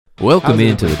Welcome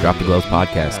into the Drop the Gloves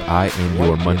podcast. I am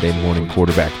your Monday morning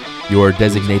quarterback, your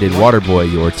designated water boy,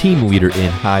 your team leader in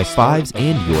high fives,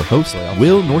 and your host,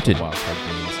 Will Norton. Wildcard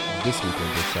games this weekend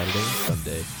was Saturday and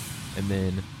Sunday. And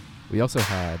then we also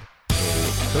had a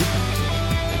coaching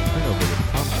turnover with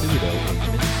Tom Thibodeau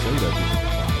in Minnesota being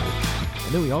fired.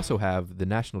 And then we also have the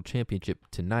national championship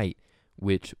tonight,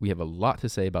 which we have a lot to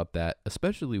say about that,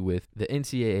 especially with the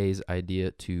NCAA's idea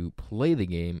to play the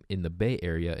game in the Bay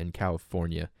Area in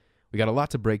California. We got a lot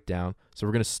to break down, so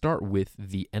we're going to start with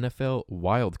the NFL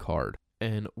wild card.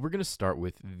 And we're going to start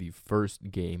with the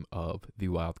first game of the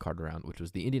wild card round, which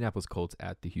was the Indianapolis Colts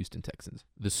at the Houston Texans.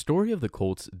 The story of the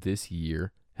Colts this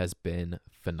year has been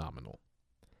phenomenal.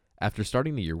 After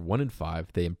starting the year 1-5,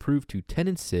 they improved to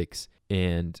 10-6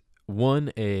 and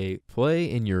won a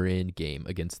play-in-you're-in game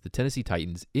against the Tennessee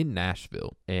Titans in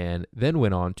Nashville, and then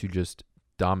went on to just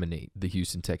dominate the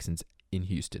Houston Texans in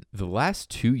Houston. The last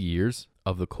 2 years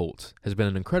of the Colts has been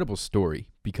an incredible story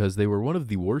because they were one of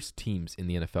the worst teams in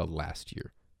the NFL last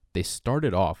year. They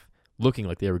started off looking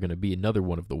like they were going to be another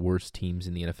one of the worst teams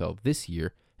in the NFL this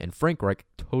year, and Frank Reich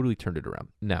totally turned it around.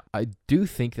 Now, I do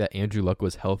think that Andrew Luck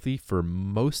was healthy for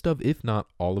most of, if not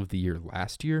all of the year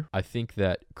last year. I think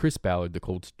that Chris Ballard, the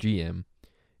Colts GM,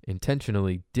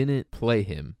 intentionally didn't play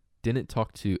him, didn't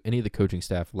talk to any of the coaching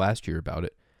staff last year about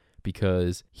it,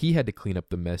 because he had to clean up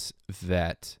the mess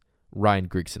that Ryan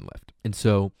Grigson left. And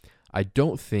so I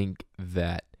don't think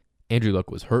that Andrew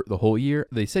Luck was hurt the whole year.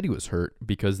 They said he was hurt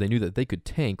because they knew that they could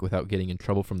tank without getting in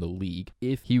trouble from the league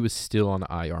if he was still on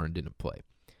IR and didn't play.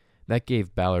 That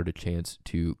gave Ballard a chance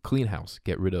to clean house,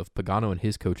 get rid of Pagano and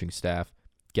his coaching staff,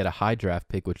 get a high draft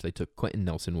pick, which they took Quentin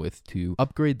Nelson with, to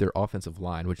upgrade their offensive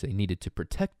line, which they needed to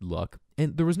protect Luck.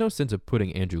 And there was no sense of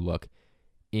putting Andrew Luck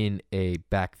in a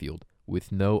backfield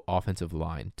with no offensive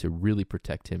line to really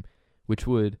protect him, which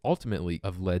would ultimately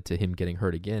have led to him getting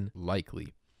hurt again,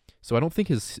 likely. So I don't think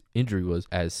his injury was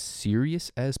as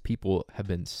serious as people have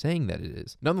been saying that it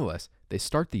is. Nonetheless, they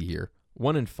start the year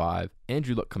 1-5.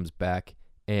 Andrew Luck comes back,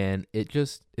 and it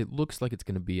looks like it's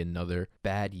going to be another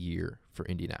bad year for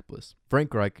Indianapolis.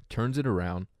 Frank Reich turns it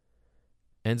around,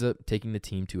 ends up taking the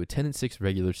team to a 10-6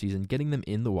 regular season, getting them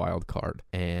in the wild card.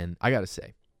 And I got to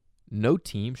say, no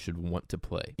team should want to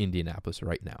play Indianapolis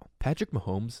right now. Patrick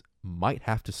Mahomes might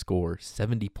have to score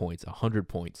 70 points, 100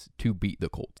 points to beat the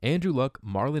Colts. Andrew Luck,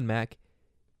 Marlon Mack,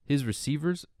 his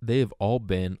receivers, they have all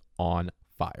been on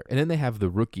fire. And then they have the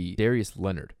rookie Darius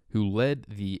Leonard, who led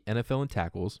the NFL in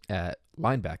tackles at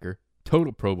linebacker,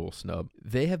 total Pro Bowl snub.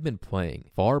 They have been playing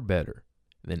far better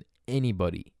than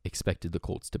anybody expected the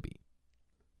Colts to be.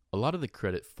 A lot of the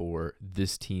credit for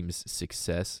this team's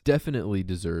success definitely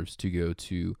deserves to go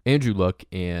to Andrew Luck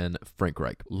and Frank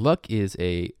Reich. Luck is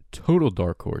a total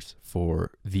dark horse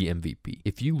for the MVP.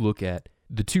 If you look at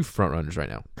the two frontrunners right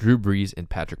now, Drew Brees and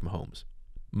Patrick Mahomes,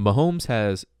 Mahomes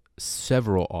has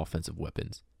several offensive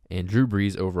weapons, and Drew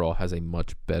Brees overall has a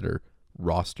much better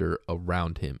roster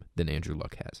around him than Andrew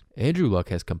Luck has. Andrew Luck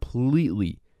has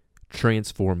completely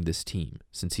transformed this team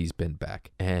since he's been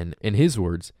back, and in his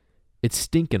words, it's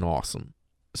stinking awesome.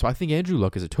 So I think Andrew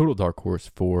Luck is a total dark horse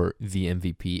for the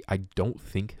MVP. I don't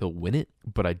think he'll win it,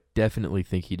 but I definitely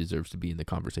think he deserves to be in the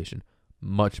conversation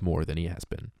much more than he has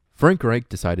been. Frank Reich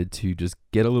decided to just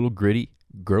get a little gritty,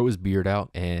 grow his beard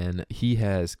out, and he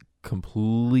has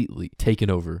completely taken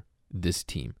over this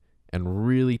team and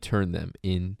really turned them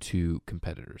into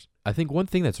competitors. I think one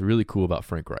thing that's really cool about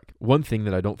Frank Reich, one thing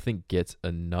that I don't think gets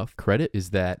enough credit,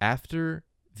 is that after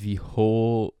the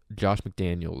whole Josh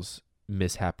McDaniels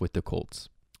mishap with the Colts,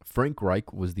 Frank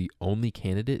Reich was the only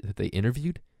candidate that they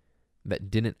interviewed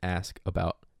that didn't ask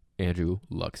about Andrew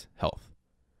Luck's health.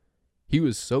 He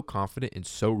was so confident and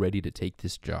so ready to take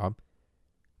this job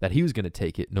that he was going to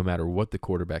take it no matter what the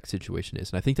quarterback situation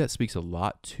is. And I think that speaks a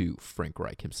lot to Frank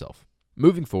Reich himself.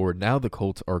 Moving forward, now the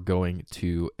Colts are going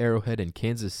to Arrowhead in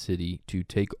Kansas City to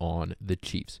take on the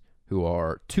Chiefs, who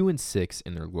are 2-6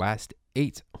 in their last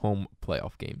 8 home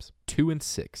playoff games.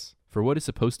 2-6 for what is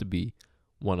supposed to be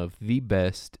one of the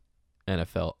best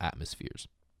NFL atmospheres.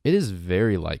 It is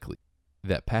very likely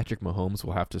that Patrick Mahomes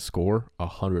will have to score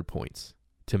 100 points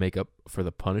to make up for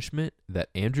the punishment that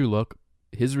Andrew Luck,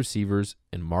 his receivers,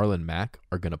 and Marlon Mack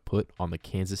are going to put on the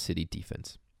Kansas City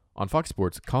defense. On Fox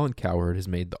Sports, Colin Cowherd has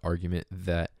made the argument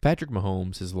that Patrick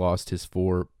Mahomes has lost his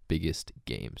 4 biggest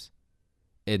games.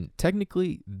 And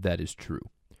technically, that is true.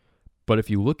 But if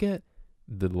you look at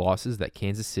the losses that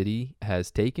Kansas City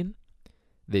has taken,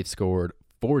 they've scored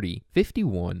 40,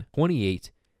 51,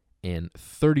 28, and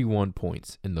 31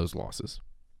 points in those losses.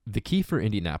 The key for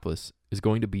Indianapolis is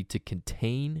going to be to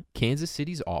contain Kansas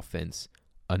City's offense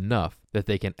enough that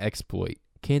they can exploit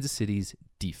Kansas City's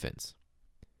defense.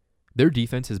 Their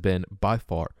defense has been by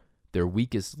far their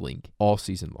weakest link all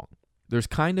season long. There's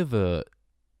kind of a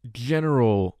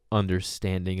general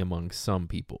understanding among some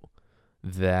people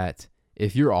that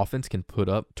if your offense can put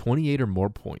up 28 or more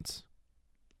points,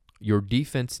 your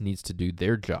defense needs to do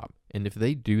their job. And if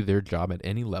they do their job at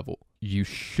any level, you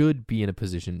should be in a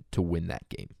position to win that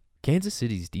game. Kansas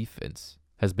City's defense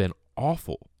has been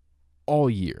awful all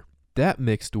year. That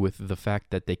mixed with the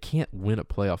fact that they can't win a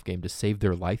playoff game to save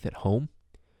their life at home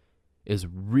is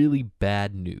really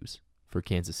bad news for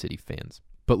Kansas City fans.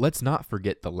 But let's not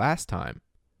forget the last time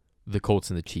the Colts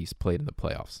and the Chiefs played in the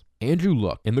playoffs. Andrew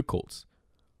Luck and the Colts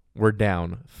were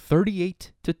down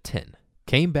 38-10,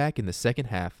 came back in the second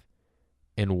half,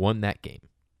 and won that game.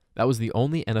 That was the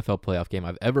only NFL playoff game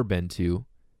I've ever been to,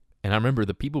 and I remember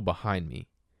the people behind me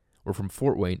were from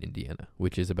Fort Wayne, Indiana,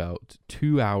 which is about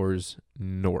 2 hours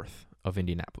north of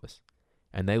Indianapolis,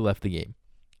 and they left the game.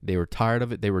 They were tired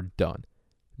of it. They were done.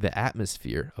 The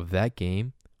atmosphere of that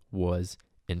game was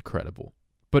incredible.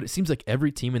 But it seems like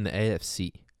every team in the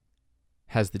AFC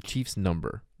has the Chiefs'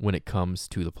 number when it comes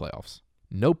to the playoffs.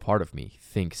 No part of me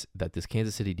thinks that this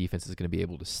Kansas City defense is going to be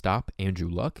able to stop Andrew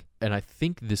Luck, and I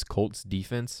think this Colts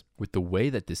defense, with the way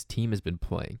that this team has been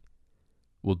playing,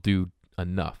 will do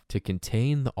enough to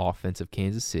contain the offense of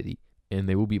Kansas City, and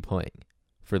they will be playing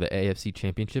for the AFC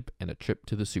Championship and a trip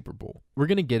to the Super Bowl. We're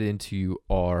going to get into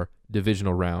our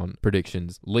divisional round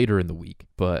predictions later in the week,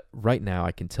 but right now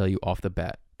I can tell you off the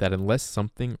bat that unless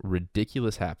something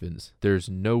ridiculous happens, there's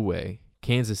no way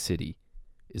Kansas City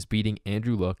is beating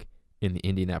Andrew Luck in the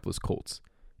Indianapolis Colts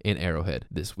in Arrowhead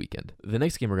this weekend. The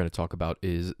next game we're going to talk about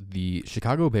is the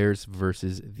Chicago Bears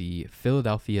versus the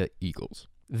Philadelphia Eagles.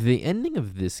 The ending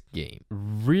of this game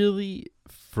really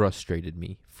frustrated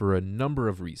me for a number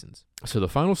of reasons. So the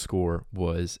final score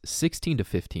was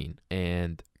 16-15,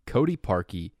 and Cody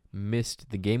Parkey missed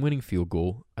the game-winning field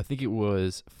goal. I think it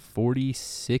was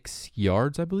 46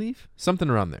 yards, I believe, something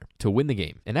around there, to win the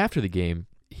game. And after the game,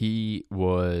 he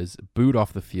was booed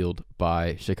off the field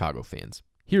by Chicago fans.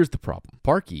 Here's the problem.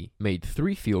 Parkey made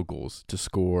 3 field goals to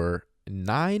score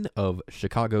 9 of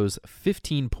Chicago's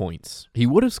 15 points. He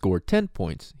would have scored 10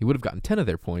 points. He would have gotten 10 of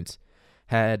their points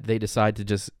had they decided to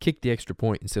just kick the extra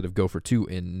point instead of go for 2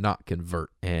 and not convert.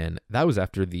 And that was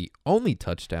after the only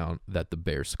touchdown that the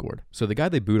Bears scored. So the guy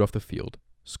they booed off the field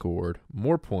scored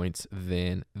more points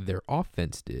than their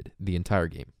offense did the entire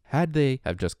game. Had they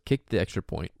have just kicked the extra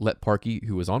point, let Parkey,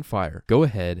 who was on fire, go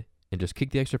ahead and just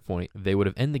kick the extra point, they would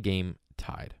have ended the game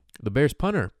tied. The Bears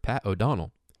punter, Pat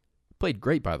O'Donnell, played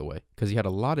great, by the way, because he had a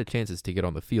lot of chances to get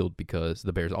on the field because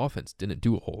the Bears' offense didn't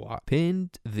do a whole lot.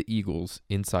 Pinned the Eagles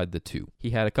inside the 2.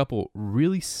 He had a couple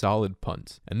really solid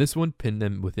punts, and this one pinned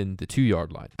them within the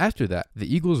 2-yard line. After that,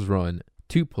 the Eagles run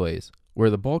 2 plays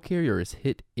where the ball carrier is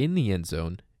hit in the end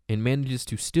zone and manages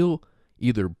to still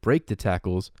either break the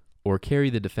tackles or carry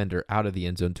the defender out of the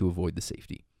end zone to avoid the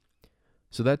safety.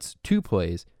 So that's 2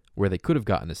 plays where they could have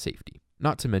gotten a safety.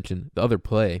 Not to mention the other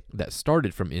play that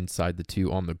started from inside the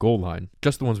 2 on the goal line,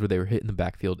 just the ones where they were hit in the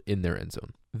backfield in their end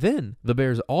zone. Then the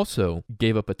Bears also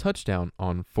gave up a touchdown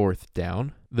on 4th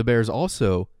down. The Bears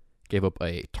also gave up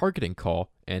a targeting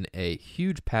call and a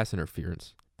huge pass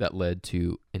interference that led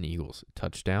to an Eagles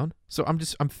touchdown. So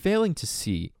I'm failing to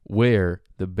see where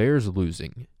the Bears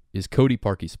losing is Cody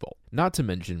Parkey's fault. Not to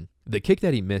mention the kick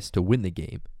that he missed to win the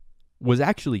game was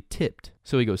actually tipped.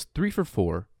 So he goes 3 for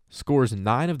 4. Scores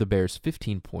 9 of the Bears'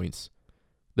 15 points.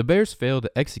 The Bears fail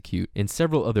to execute in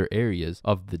several other areas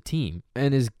of the team,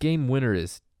 and his game winner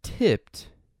is tipped,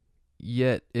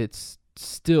 yet it's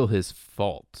still his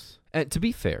fault. And to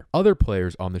be fair, other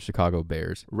players on the Chicago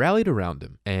Bears rallied around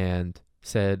him and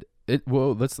said,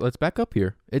 let's back up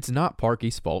here. It's not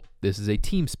Parkey's fault. This is a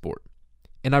team sport.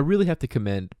 And I really have to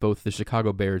commend both the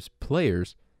Chicago Bears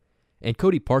players and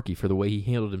Cody Parkey for the way he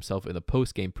handled himself in the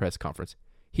post-game press conference.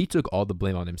 He took all the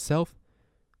blame on himself.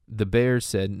 The Bears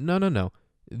said, no,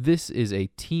 this is a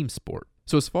team sport.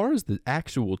 So as far as the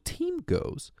actual team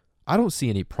goes, I don't see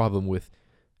any problem with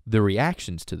the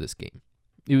reactions to this game.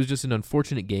 It was just an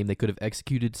unfortunate game. They could have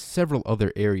executed several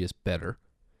other areas better,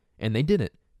 and they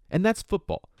didn't. And that's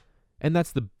football. And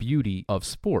that's the beauty of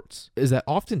sports, is that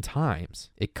oftentimes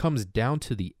it comes down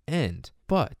to the end,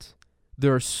 but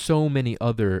there are so many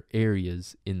other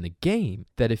areas in the game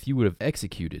that if you would have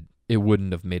executed, it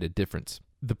wouldn't have made a difference.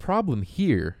 The problem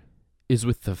here is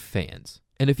with the fans.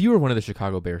 And if you are one of the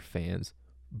Chicago Bears fans,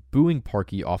 booing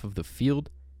Parkey off of the field,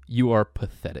 you are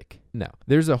pathetic. Now,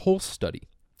 there's a whole study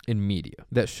in media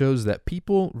that shows that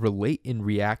people relate and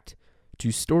react to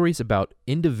stories about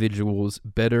individuals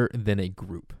better than a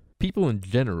group. People in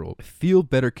general feel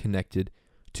better connected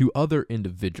to other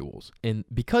individuals. And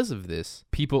because of this,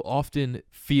 people often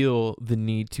feel the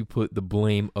need to put the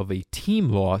blame of a team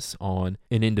loss on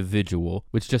an individual,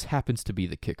 which just happens to be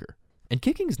the kicker. And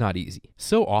kicking is not easy.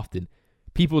 So often,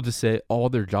 people just say all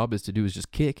their job is to do is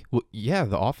just kick. Well, yeah,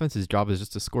 the offense's job is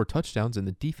just to score touchdowns and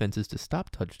the defense is to stop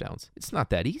touchdowns. It's not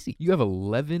that easy. You have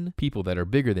 11 people that are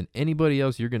bigger than anybody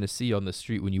else you're going to see on the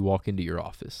street when you walk into your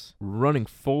office, running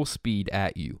full speed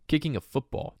at you, kicking a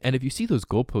football. And if you see those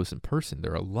goalposts in person,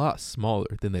 they're a lot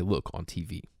smaller than they look on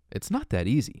TV. It's not that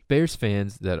easy. Bears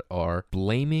fans that are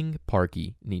blaming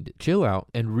Parkey need to chill out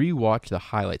and rewatch the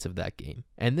highlights of that game.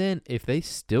 And then if they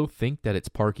still think that it's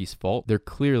Parkey's fault, they're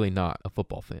clearly not a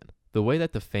football fan. The way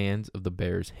that the fans of the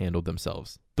Bears handled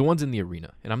themselves, the ones in the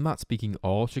arena, and I'm not speaking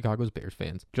all Chicago's Bears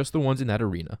fans, just the ones in that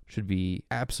arena, should be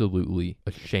absolutely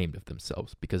ashamed of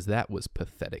themselves because that was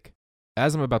pathetic.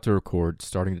 As I'm about to record,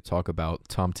 starting to talk about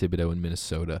Tom Thibodeau in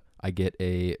Minnesota, I get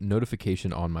a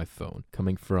notification on my phone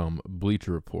coming from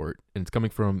Bleacher Report, and it's coming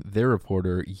from their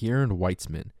reporter, Jaron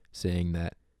Weitzman, saying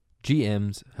that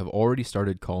GMs have already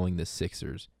started calling the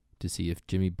Sixers to see if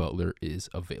Jimmy Butler is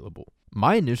available.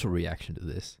 My initial reaction to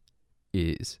this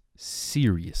is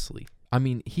seriously. I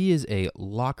mean, he is a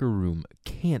locker room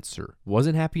cancer.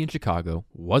 Wasn't happy in Chicago,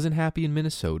 wasn't happy in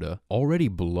Minnesota, already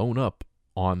blown up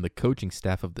on the coaching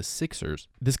staff of the Sixers.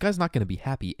 This guy's not going to be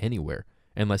happy anywhere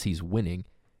unless he's winning,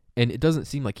 and it doesn't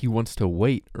seem like he wants to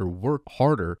wait or work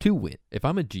harder to win. If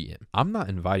I'm a GM, I'm not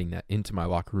inviting that into my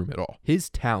locker room at all. His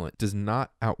talent does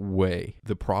not outweigh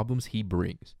the problems he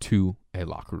brings to a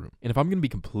locker room. And if I'm going to be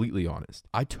completely honest,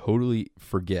 I totally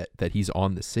forget that he's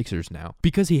on the Sixers now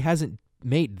because he hasn't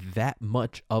made that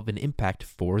much of an impact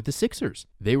for the Sixers.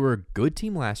 They were a good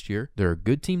team last year. They're a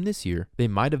good team this year. They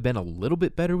might have been a little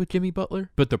bit better with Jimmy Butler,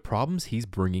 but the problems he's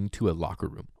bringing to a locker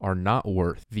room are not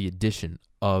worth the addition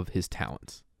of his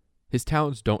talents. His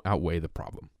talents don't outweigh the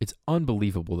problem. It's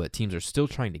unbelievable that teams are still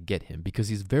trying to get him because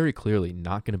he's very clearly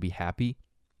not going to be happy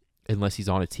unless he's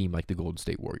on a team like the Golden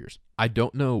State Warriors. I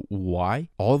don't know why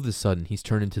all of a sudden he's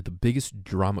turned into the biggest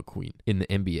drama queen in the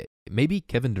NBA. Maybe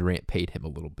Kevin Durant paid him a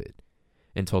little bit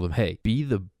and told him, hey, be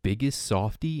the biggest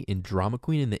softie and drama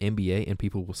queen in the NBA and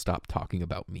people will stop talking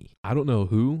about me. I don't know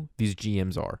who these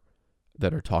GMs are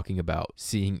that are talking about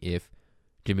seeing if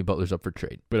Jimmy Butler's up for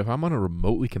trade. But if I'm on a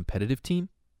remotely competitive team,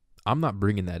 I'm not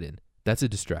bringing that in. That's a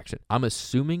distraction. I'm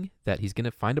assuming that he's going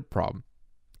to find a problem,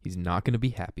 he's not going to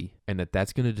be happy, and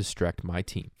that's going to distract my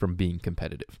team from being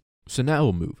competitive. So now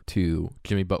we'll move to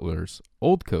Jimmy Butler's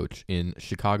old coach in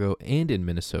Chicago and in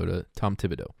Minnesota, Tom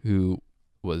Thibodeau, who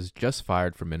was just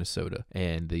fired from Minnesota,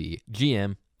 and the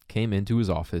GM came into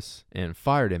his office and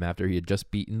fired him after he had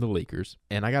just beaten the Lakers.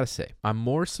 And I gotta say, I'm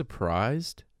more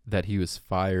surprised that he was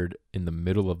fired in the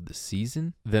middle of the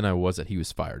season than I was that he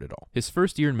was fired at all. His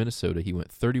first year in Minnesota, he went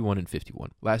 31-51.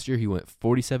 Last year, he went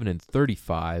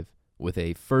 47-35 with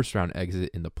a first-round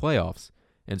exit in the playoffs.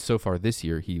 And so far this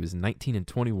year, he was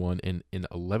 19-21 and in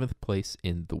 11th place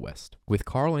in the West. With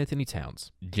Karl Anthony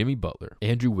Towns, Jimmy Butler,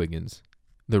 Andrew Wiggins,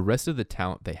 the rest of the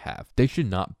talent they have, they should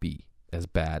not be as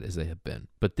bad as they have been.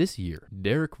 But this year,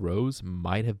 Derrick Rose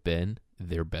might have been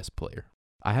their best player.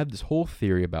 I have this whole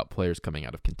theory about players coming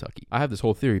out of Kentucky. I have this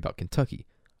whole theory about Kentucky.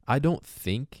 I don't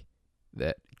think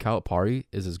that Calipari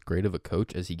is as great of a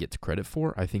coach as he gets credit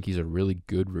for. I think he's a really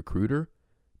good recruiter.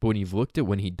 But when you've looked at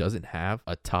when he doesn't have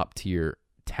a top-tier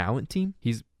talent team,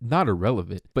 he's not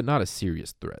irrelevant, but not a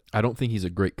serious threat. I don't think he's a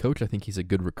great coach. I think he's a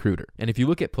good recruiter. And if you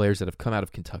look at players that have come out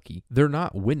of Kentucky, they're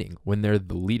not winning when they're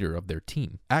the leader of their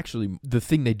team. Actually, the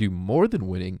thing they do more than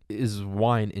winning is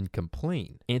whine and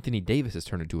complain. Anthony Davis has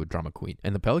turned into a drama queen,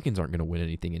 and the Pelicans aren't going to win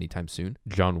anything anytime soon.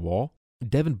 John Wall,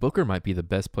 Devin Booker might be the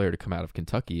best player to come out of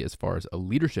Kentucky as far as a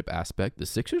leadership aspect. The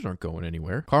Sixers aren't going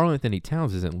anywhere. Karl Anthony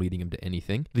Towns isn't leading him to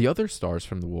anything. The other stars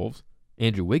from the Wolves,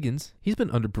 Andrew Wiggins, he's been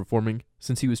underperforming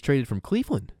since he was traded from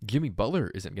Cleveland. Jimmy Butler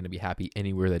isn't going to be happy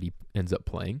anywhere that he ends up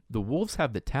playing. The Wolves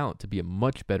have the talent to be a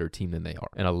much better team than they are,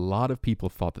 and a lot of people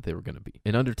thought that they were going to be.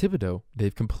 And under Thibodeau,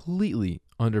 they've completely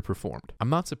underperformed. I'm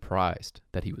not surprised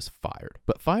that he was fired,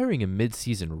 but firing him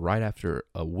mid-season right after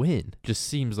a win just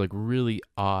seems like really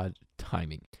odd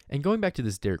timing. And going back to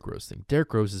this Derrick Rose thing,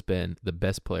 Derrick Rose has been the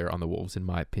best player on the Wolves in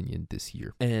my opinion this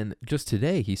year. And just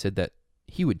today he said that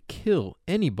he would kill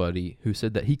anybody who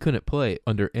said that he couldn't play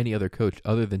under any other coach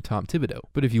other than Tom Thibodeau.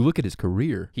 But if you look at his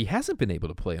career, he hasn't been able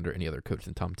to play under any other coach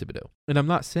than Tom Thibodeau. And I'm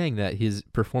not saying that his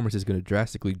performance is going to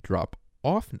drastically drop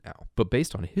off now, but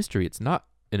based on history, it's not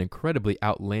an incredibly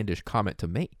outlandish comment to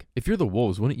make. If you're the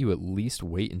Wolves, wouldn't you at least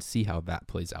wait and see how that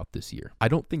plays out this year? I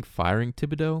don't think firing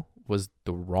Thibodeau was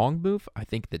the wrong move. I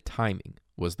think the timing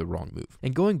was the wrong move.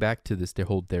 And going back to this, the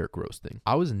whole Derrick Rose thing,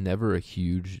 I was never a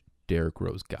huge Derrick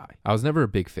Rose guy. I was never a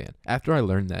big fan. After I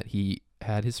learned that he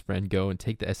had his friend go and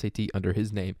take the SAT under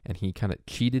his name, and he kind of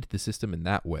cheated the system in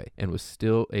that way and was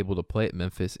still able to play at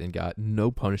Memphis and got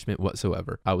no punishment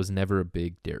whatsoever, I was never a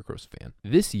big Derrick Rose fan.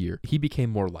 This year, he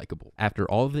became more likable. After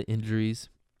all of the injuries,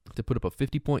 to put up a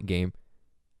 50-point game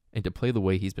and to play the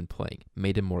way he's been playing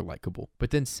made him more likable.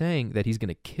 But then saying that he's going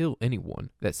to kill anyone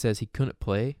that says he couldn't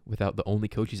play without the only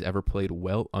coach he's ever played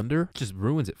well under just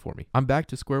ruins it for me. I'm back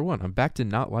to square one. I'm back to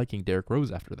not liking Derrick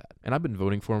Rose after that. And I've been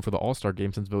voting for him for the All-Star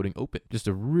game since voting open. Just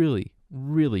a really,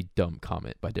 really dumb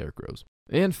comment by Derrick Rose.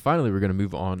 And finally, we're going to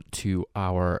move on to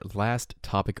our last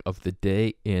topic of the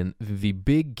day in the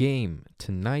big game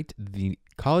tonight, the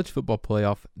College Football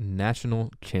Playoff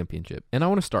National Championship. And I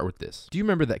want to start with this. Do you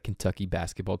remember that Kentucky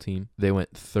basketball team? They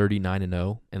went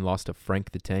 39-0 and lost to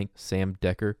Frank the Tank, Sam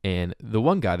Decker, and the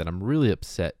one guy that I'm really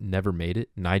upset never made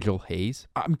it, Nigel Hayes.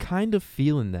 I'm kind of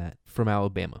feeling that from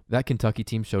Alabama. That Kentucky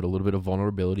team showed a little bit of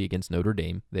vulnerability against Notre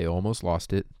Dame. They almost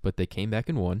lost it, but they came back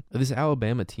and won. This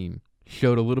Alabama team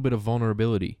showed a little bit of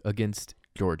vulnerability against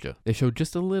Georgia. They showed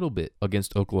just a little bit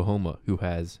against Oklahoma, who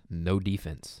has no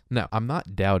defense. Now, I'm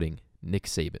not doubting Nick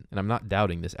Saban, and I'm not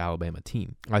doubting this Alabama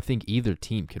team. I think either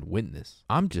team can win this.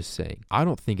 I'm just saying, I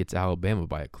don't think it's Alabama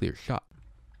by a clear shot.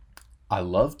 I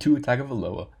love Tua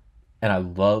Tagovailoa, and I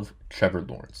love Trevor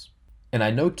Lawrence. And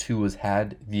I know Tua's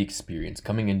had the experience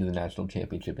coming into the national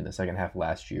championship in the second half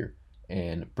last year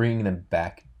and bringing them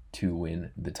back to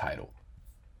win the title.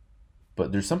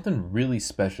 But there's something really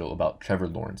special about Trevor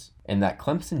Lawrence, and that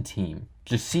Clemson team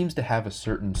just seems to have a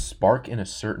certain spark and a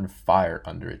certain fire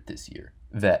under it this year.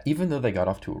 That even though they got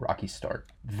off to a rocky start,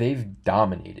 they've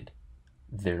dominated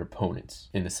their opponents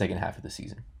in the second half of the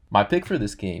season. My pick for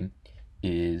this game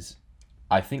is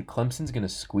I think Clemson's going to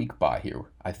squeak by here.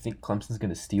 I think Clemson's going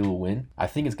to steal a win. I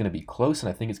think it's going to be close, and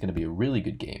I think it's going to be a really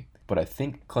good game. But I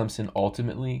think Clemson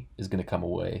ultimately is going to come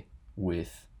away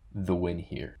with the win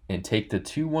here and take the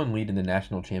 2-1 lead in the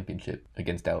national championship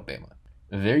against Alabama.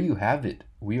 There you have it.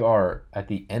 We are at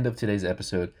the end of today's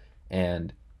episode,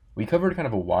 and we covered kind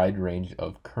of a wide range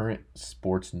of current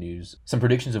sports news, some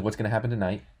predictions of what's going to happen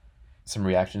tonight, some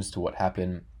reactions to what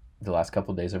happened the last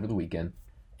couple of days over the weekend,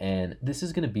 and this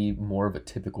is going to be more of a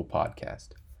typical podcast.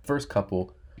 First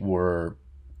couple were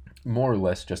more or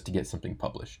less just to get something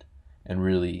published, and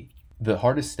really the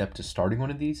hardest step to starting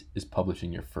one of these is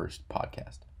publishing your first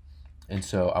podcast. And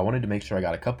so I wanted to make sure I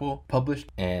got a couple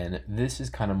published, and this is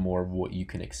kind of more of what you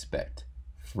can expect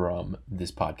from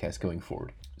this podcast going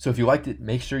forward. So if you liked it,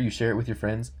 make sure you share it with your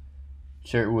friends,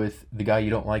 share it with the guy you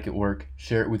don't like at work,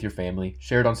 share it with your family,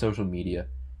 share it on social media,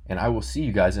 and I will see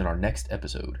you guys in our next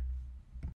episode.